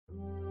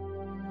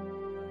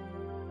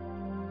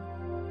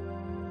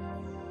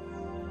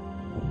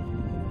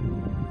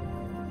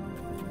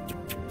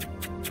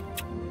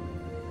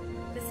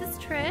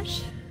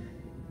Trish.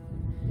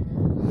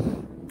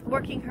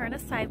 Working her in a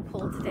side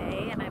pull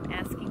today, and I'm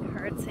asking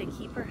her to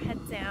keep her head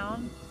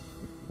down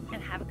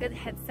and have a good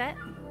headset.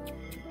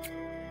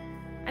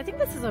 I think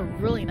this is a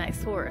really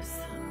nice horse.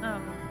 I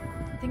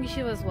think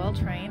she was well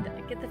trained. I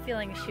get the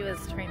feeling she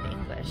was trained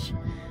English.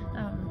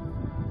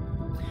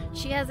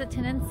 She has a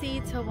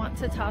tendency to want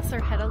to toss her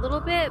head a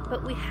little bit,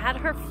 but we had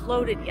her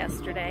floated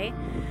yesterday.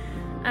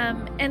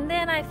 And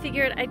then I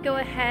figured I'd go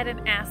ahead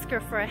and ask her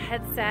for a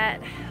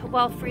headset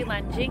while free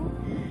lunging.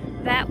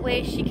 That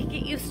way she could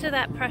get used to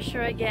that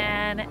pressure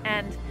again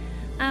and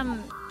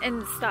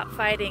stop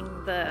fighting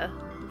the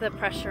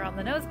pressure on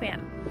the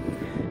noseband.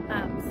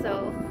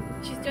 So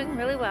she's doing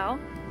really well.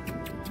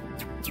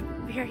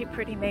 Very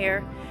pretty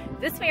mare.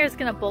 This mare is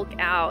going to bulk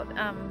out.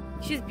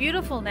 She's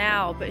beautiful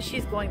now, but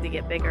she's going to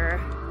get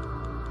bigger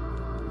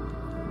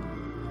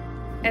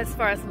as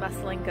far as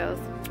muscling goes.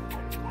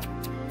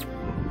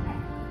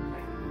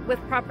 With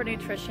proper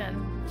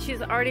nutrition,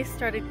 she's already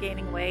started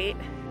gaining weight.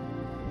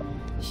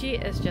 She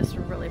is just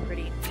really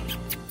pretty.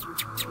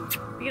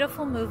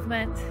 Beautiful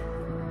movement.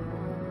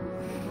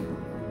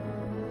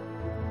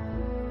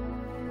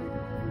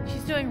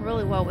 She's doing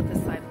really well with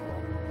this side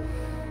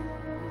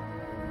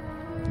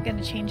pull.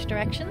 Gonna change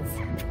directions.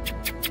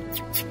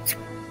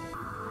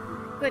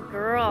 Good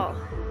girl.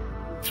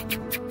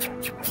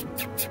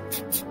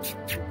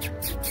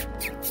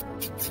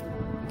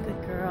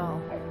 Good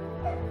girl.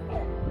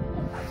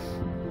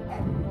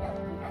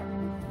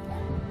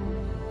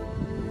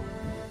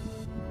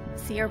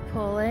 See her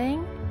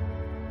pulling.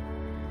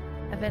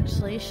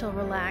 Eventually she'll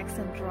relax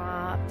and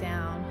drop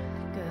down.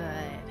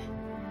 Good.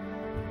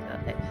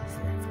 Good. So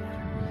that's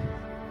better.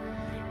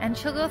 And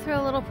she'll go through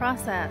a little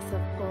process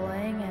of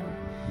pulling and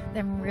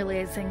then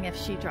realizing if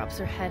she drops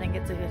her head and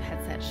gets a good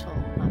headset, she'll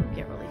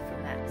get relief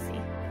from that. See?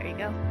 There you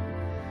go.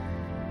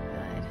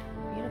 Good.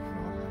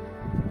 Beautiful.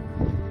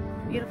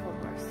 Beautiful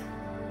horse.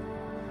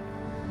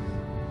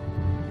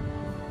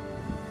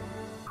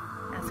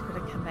 Ask her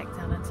to come back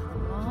down into the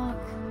walk.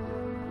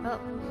 Oh.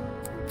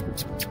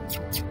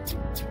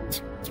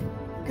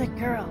 Good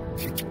girl.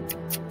 I'm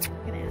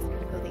gonna ask her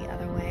to go the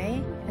other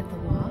way at the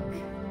walk.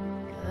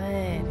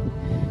 Good.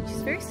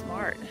 She's very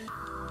smart.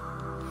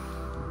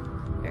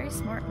 Very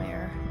smart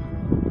mare.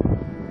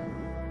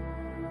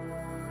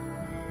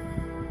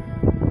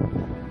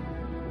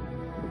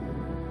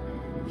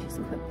 She's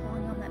quit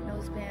pulling on that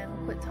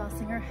noseband, quit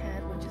tossing her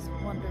head, which is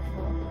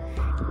wonderful.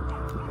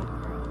 Good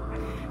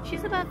girl.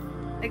 She's about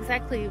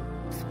exactly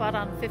spot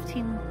on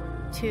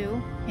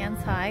 15.2,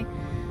 hands high.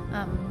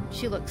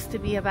 She looks to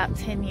be about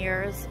 10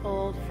 years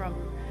old from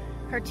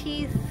her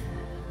teeth.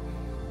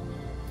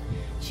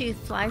 She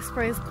fly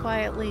sprays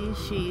quietly.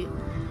 She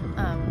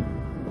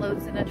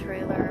loads in a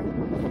trailer,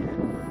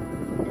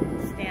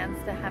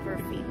 stands to have her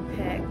feet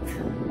picked,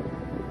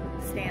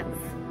 stands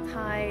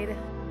tied.